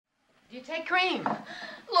You take cream.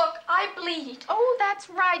 Look, I bleed. Oh, that's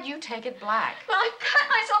right. You take it black. When I cut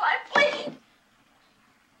myself, I bleed.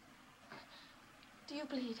 Do you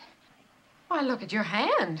bleed? Why, look at your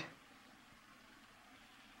hand.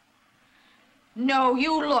 No,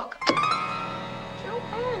 you look.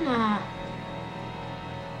 Joanna.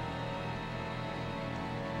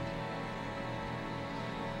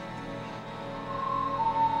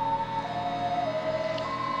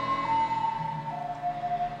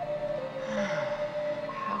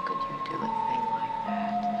 How could you do a thing like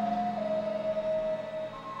that?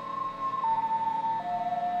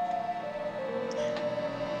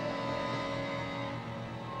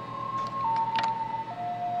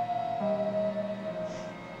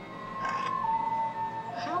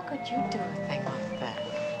 How could you do a thing like that?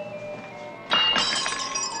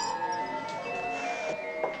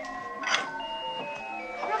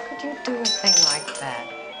 How could you do a thing like that?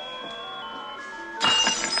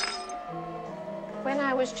 When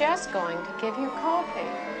I was just going to give you coffee.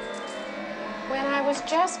 When I was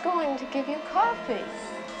just going to give you coffee.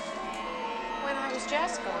 When I was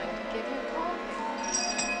just going to give you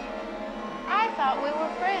coffee. I thought we were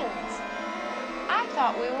friends. I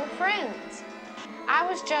thought we were friends. I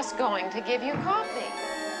was just going to give you coffee.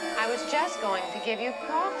 I was just going to give you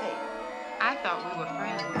coffee. I thought we were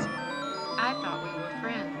friends. I thought we were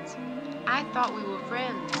friends. I thought we were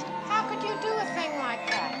friends. How could you do a thing like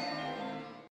that?